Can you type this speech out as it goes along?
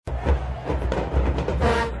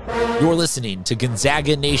You're listening to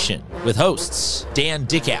Gonzaga Nation with hosts Dan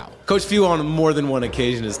Dickau. Coach Few on more than one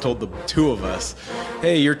occasion has told the two of us,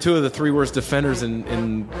 hey, you're two of the three worst defenders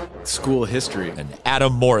in school history. And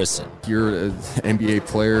Adam Morrison. You're an NBA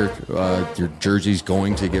player. Your jersey's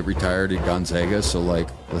going to get retired at Gonzaga, so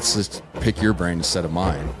let's just pick your brain instead of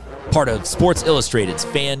mine. Part of Sports Illustrated's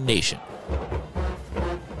Fan Nation.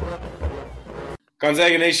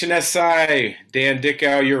 Gonzaga Nation SI, Dan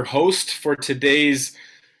Dickau, your host for today's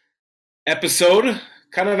episode.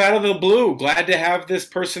 Kind of out of the blue. Glad to have this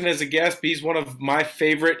person as a guest. He's one of my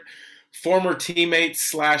favorite former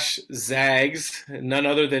teammates / Zags, none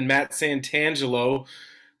other than Matt Santangelo.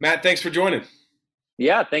 Matt, thanks for joining.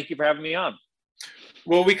 Yeah, thank you for having me on.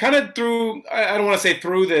 Well, we kind of I don't want to say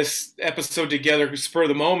threw this episode together spur of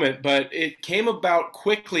the moment, but it came about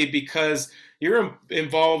quickly because you're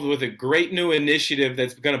involved with a great new initiative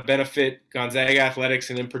that's going to benefit Gonzaga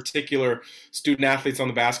athletics and in particular student athletes on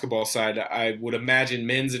the basketball side. I would imagine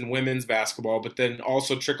men's and women's basketball, but then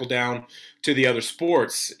also trickle down to the other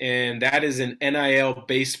sports. And that is an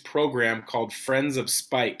NIL-based program called Friends of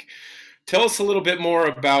Spike. Tell us a little bit more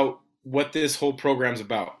about what this whole program's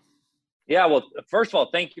about. Yeah, well, first of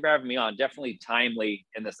all, thank you for having me on. Definitely timely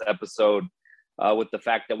in this episode with the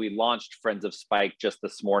fact that we launched Friends of Spike just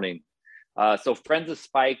this morning. So Friends of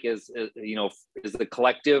Spike is the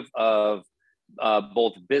collective of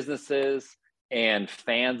both businesses and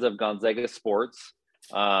fans of Gonzaga sports,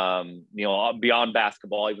 beyond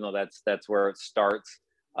basketball, even though that's where it starts,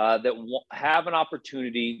 that have an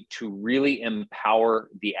opportunity to really empower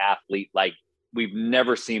the athlete like we've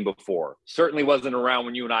never seen before. Certainly wasn't around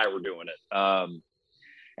when you and I were doing it.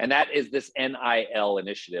 And that is this NIL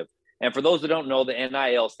initiative. And for those that don't know, the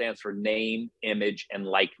NIL stands for name, image, and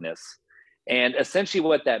likeness. And essentially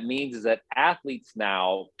what that means is that athletes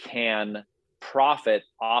now can profit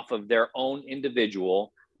off of their own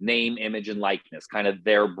individual name, image, and likeness, kind of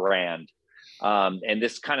their brand. And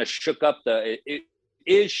this kind of it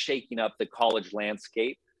is shaking up the college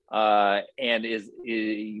landscape. And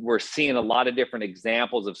we're seeing a lot of different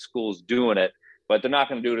examples of schools doing it, but they're not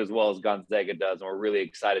going to do it as well as Gonzaga does. And we're really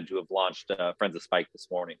excited to have launched Friends of Spike this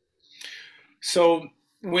morning. So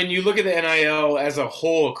when you look at the NIL as a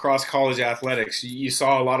whole across college athletics, you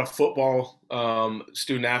saw a lot of football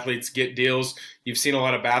student athletes get deals. You've seen a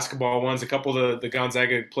lot of basketball ones. A couple of the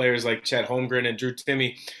Gonzaga players like Chet Holmgren and Drew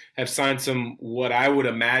Timme have signed some, what I would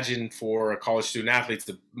imagine for a college student athlete,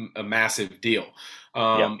 a massive deal.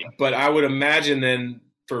 But I would imagine then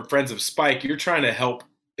for Friends of Spike, you're trying to help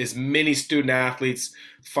as many student athletes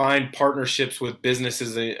find partnerships with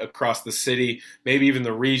businesses across the city, maybe even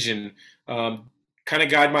the region. Kind of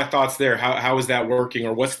guide my thoughts there. How is that working,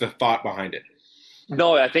 or what's the thought behind it?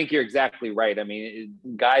 No, I think you're exactly right. I mean,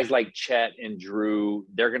 guys like Chet and Drew,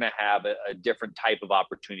 they're going to have a different type of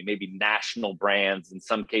opportunity. Maybe national brands, in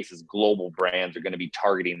some cases global brands, are going to be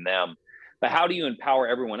targeting them. But how do you empower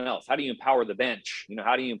everyone else? How do you empower the bench?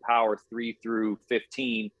 How do you empower 3 through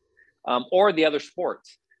 15 or the other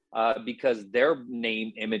sports? Because their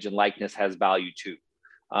name, image, and likeness has value too.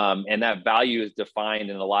 And that value is defined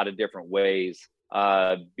in a lot of different ways.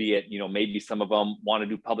 Be it, maybe some of them want to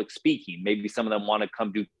do public speaking. Maybe some of them want to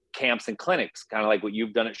come do camps and clinics, kind of like what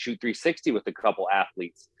you've done at Shoot 360 with a couple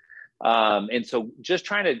athletes. And so just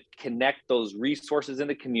trying to connect those resources in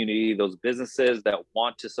the community, those businesses that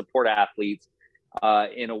want to support athletes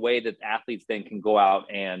in a way that athletes then can go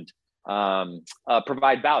out and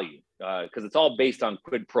provide value, because it's all based on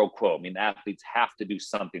quid pro quo. I mean, athletes have to do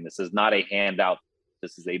something. This is not a handout.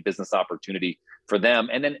 This is a business opportunity for them,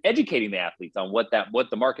 and then educating the athletes on what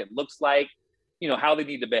the market looks like, how they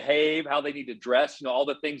need to behave, how they need to dress, all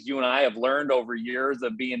the things you and I have learned over years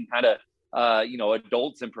of being kind of,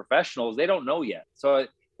 adults and professionals. They don't know yet. So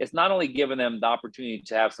it's not only giving them the opportunity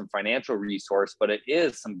to have some financial resource, but it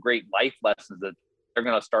is some great life lessons that they're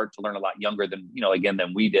going to start to learn a lot younger than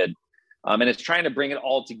we did. And it's trying to bring it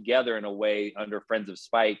all together in a way under Friends of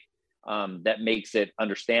Spike that makes it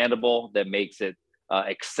understandable, that makes it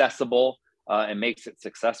accessible, and makes it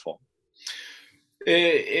successful.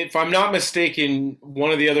 If I'm not mistaken,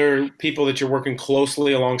 one of the other people that you're working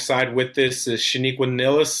closely alongside with this is Shaniqua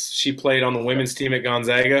Nillis. She played on the women's team at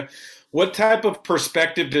Gonzaga. What type of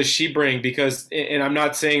perspective does she bring? Because, and I'm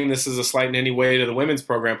not saying this is a slight in any way to the women's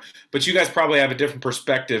program, but you guys probably have a different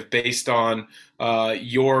perspective based on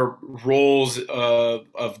your roles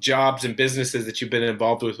of jobs and businesses that you've been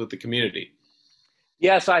involved with the community.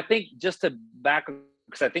 Yeah, so I think just to back,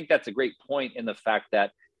 because I think that's a great point in the fact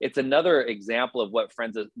that it's another example of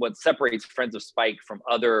what separates Friends of Spike from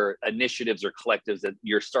other initiatives or collectives that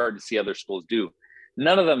you're starting to see other schools do.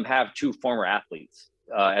 None of them have two former athletes.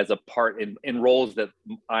 as a part in roles that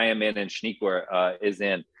I am in and Shaniqua is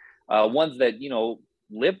in, ones that,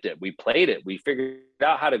 lived it. We played it. We figured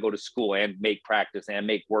out how to go to school and make practice and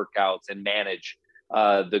make workouts and manage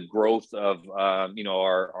the growth of,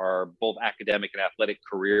 our both academic and athletic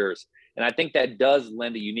careers. And I think that does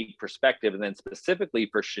lend a unique perspective. And then specifically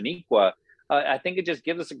for Shaniqua, I think it just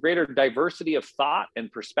gives us a greater diversity of thought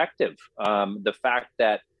and perspective. The fact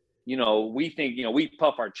that, we think, we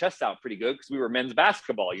puff our chests out pretty good because we were men's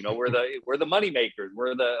basketball. We're the money makers.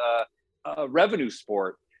 We're the revenue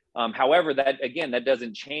sport. However, that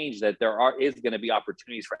doesn't change that there is going to be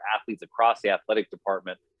opportunities for athletes across the athletic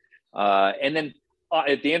department. And then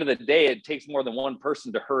at the end of the day, it takes more than one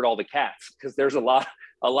person to herd all the cats, because there's a lot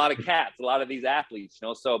of cats, a lot of these athletes,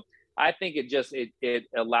 So I think it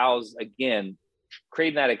allows, again,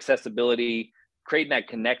 creating that accessibility, creating that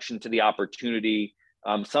connection to the opportunity.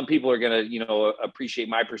 Some people are going to, appreciate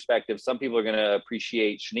my perspective. Some people are going to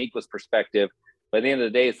appreciate Shaniqua's perspective. But at the end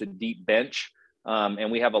of the day, it's a deep bench. And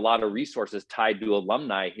we have a lot of resources tied to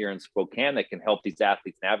alumni here in Spokane that can help these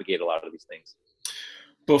athletes navigate a lot of these things.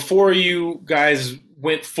 Before you guys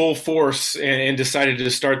went full force and decided to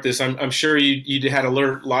start this, I'm sure you had a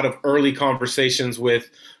lot of early conversations with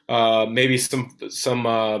maybe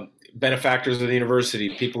some benefactors of the university,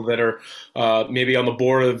 people that are maybe on the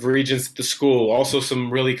board of regents at the school, also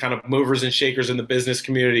some really kind of movers and shakers in the business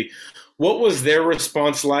community. What was their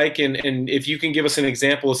response like? And if you can give us an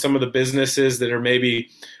example of some of the businesses that are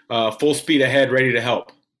maybe full speed ahead, ready to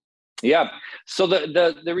help. Yeah. So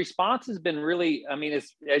the response has been really,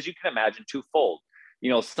 it's, as you can imagine, twofold.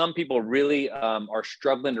 Some people really are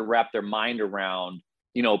struggling to wrap their mind around,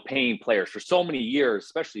 paying players. For so many years,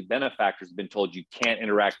 especially benefactors have been told you can't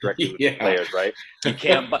interact directly with players, right? You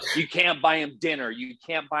can't buy them dinner. You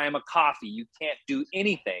can't buy them a coffee. You can't do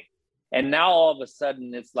anything. And now all of a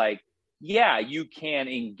sudden it's like, yeah, you can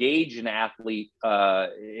engage an athlete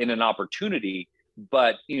in an opportunity,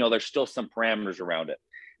 but there's still some parameters around it.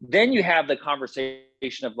 Then you have the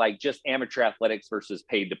conversation of like just amateur athletics versus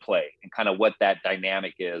paid to play and kind of what that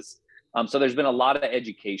dynamic is. So there's been a lot of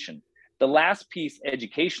education. The last piece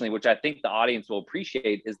educationally, which I think the audience will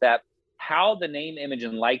appreciate, is that how the name, image,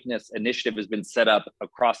 and likeness initiative has been set up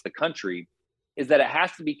across the country is that it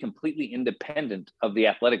has to be completely independent of the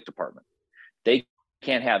athletic department. They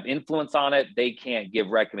can't have influence on it. They can't give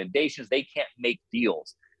recommendations. They can't make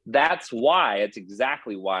deals. It's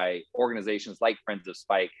exactly why organizations like Friends of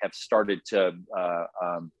Spike have started to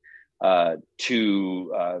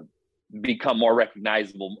become more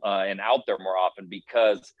recognizable and out there more often,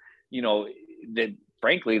 because,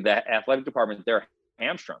 frankly, the athletic department, they're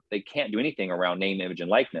hamstrung. They can't do anything around name, image, and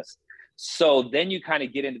likeness. So then you kind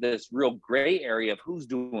of get into this real gray area of who's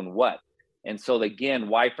doing what. And so again,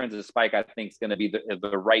 why Friends of Spike, I think, is going to be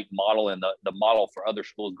the right model, and the model for other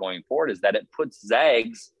schools going forward is that it puts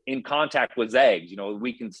Zags in contact with Zags.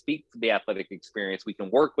 We can speak to the athletic experience. We can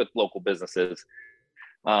work with local businesses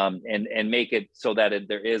and make it so that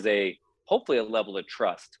there is hopefully a level of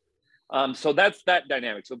trust. So that's that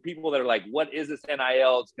dynamic. So people that are like, what is this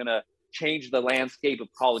NIL? It's going to change the landscape of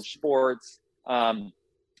college sports.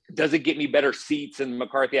 Does it get me better seats in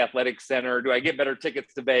McCarthy Athletic Center? Do I get better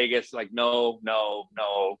tickets to Vegas? Like, no,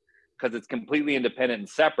 because it's completely independent and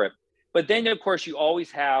separate. But then, of course, you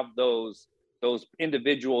always have those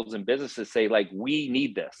individuals and businesses say, like, we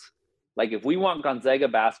need this. Like, if we want Gonzaga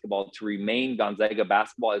basketball to remain Gonzaga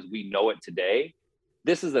basketball as we know it today,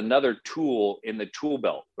 this is another tool in the tool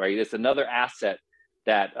belt, right? It's another asset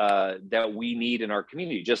that we need in our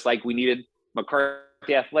community, just like we needed McCarthy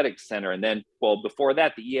Athletic Center. And then, before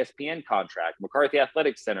that, the ESPN contract, McCarthy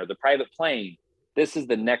Athletic Center, the private plane. This is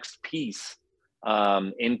the next piece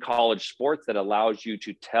in college sports that allows you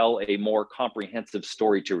to tell a more comprehensive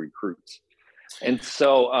story to recruits. And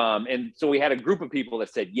so we had a group of people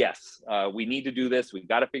that said, yes, we need to do this. We've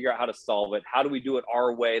got to figure out how to solve it. How do we do it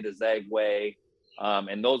our way, the Zag way?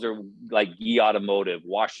 And those are like Yee Automotive,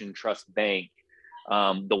 Washington Trust Bank,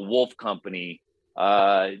 the Wolf Company,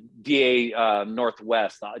 DA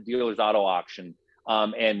Northwest, Dealers Auto Auction,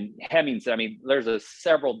 and Hemmings. There's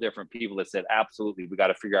several different people that said, absolutely, we got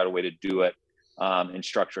to figure out a way to do it and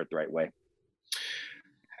structure it the right way.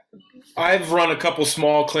 I've run a couple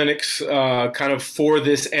small clinics kind of for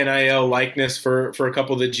this NIL likeness for a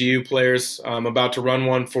couple of the GU players. I'm about to run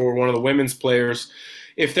one for one of the women's players.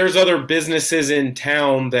 If there's other businesses in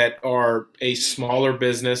town that are a smaller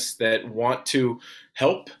business that want to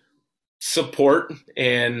help support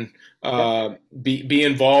and be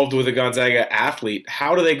involved with a Gonzaga athlete,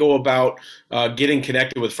 how do they go about getting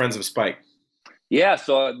connected with Friends of Spike? Yeah,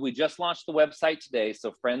 so we just launched the website today,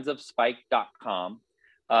 so friendsofspike.com.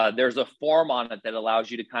 There's a form on it that allows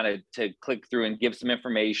you to kind of to click through and give some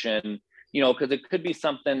information, because it could be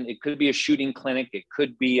something, it could be a shooting clinic, it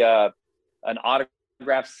could be an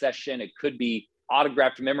autograph session, it could be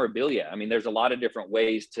autographed memorabilia. I mean, there's a lot of different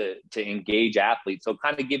ways to engage athletes. So it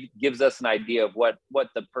kind of gives us an idea of what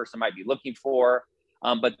the person might be looking for.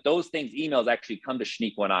 But those things, emails actually come to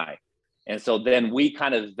Shaniqua and I. And so then we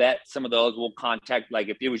kind of vet some of those. We'll contact, like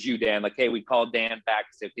if it was you, Dan, like, hey, we called Dan back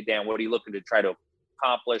and say, okay, Dan, what are you looking to try to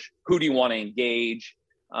accomplish? Who do you want to engage?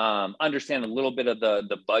 Understand a little bit of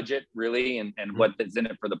the budget really and what is in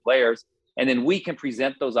it for the players. And then we can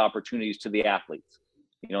present those opportunities to the athletes.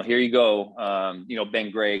 Here you go.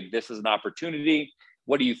 Ben Gregg, this is an opportunity.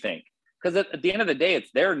 What do you think? Because at the end of the day,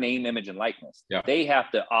 it's their name, image, and likeness. Yeah. They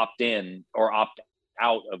have to opt in or opt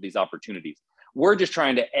out of these opportunities. We're just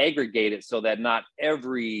trying to aggregate it so that not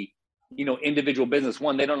every, individual business,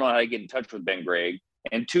 one, they don't know how to get in touch with Ben Gregg.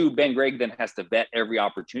 And two, Ben Gregg then has to vet every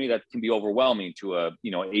opportunity. That can be overwhelming to a,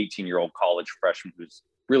 18-year-old college freshman who's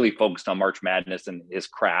really focused on March Madness and his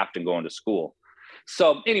craft and going to school.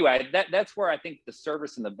 So anyway, that's where I think the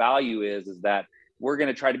service and the value is that we're going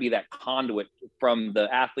to try to be that conduit from the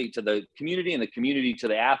athlete to the community and the community to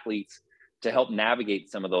the athletes to help navigate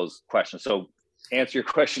some of those questions. So answer your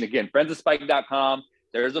question again, friendsofspike.com.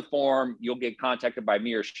 There's a form. You'll get contacted by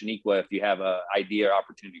me or Shaniqua if you have an idea or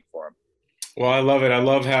opportunity for them. Well, I love it. I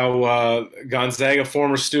love how Gonzaga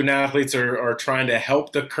former student athletes are trying to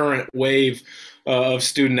help the current wave of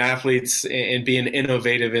student athletes and being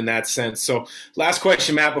innovative in that sense. So last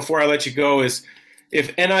question, Matt, before I let you go is,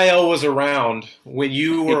 if NIL was around when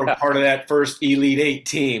you were a part of that first Elite Eight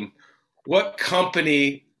team, what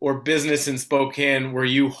company or business in Spokane were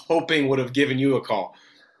you hoping would have given you a call?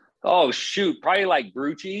 Oh, shoot. Probably like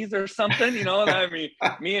Brew Cheese or something, I mean,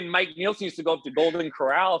 me and Mike Nielsen used to go up to Golden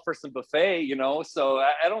Corral for some buffet, so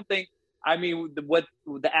I don't think, what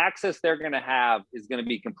the access they're going to have is going to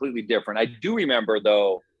be completely different. I do remember,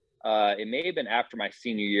 though, it may have been after my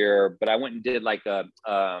senior year, but I went and did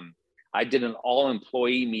I did an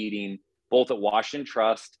all-employee meeting both at Washington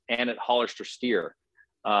Trust and at Hollister Steer,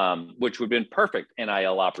 which would have been perfect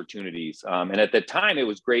NIL opportunities. And at the time, it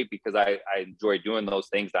was great because I enjoyed doing those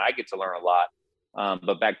things. And I get to learn a lot.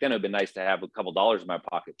 But back then, it would have been nice to have a couple dollars in my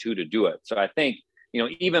pocket, too, to do it. So I think,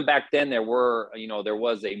 even back then, there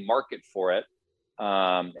was a market for it.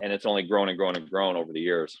 And it's only grown and grown and grown over the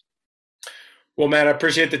years. Well, Matt, I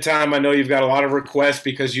appreciate the time. I know you've got a lot of requests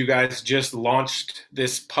because you guys just launched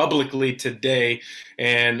this publicly today.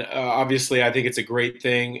 And obviously, I think it's a great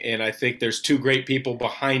thing. And I think there's two great people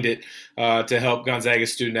behind it to help Gonzaga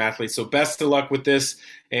student athletes. So best of luck with this.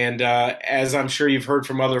 And as I'm sure you've heard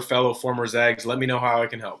from other fellow former Zags, let me know how I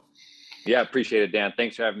can help. Yeah, appreciate it, Dan.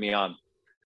 Thanks for having me on.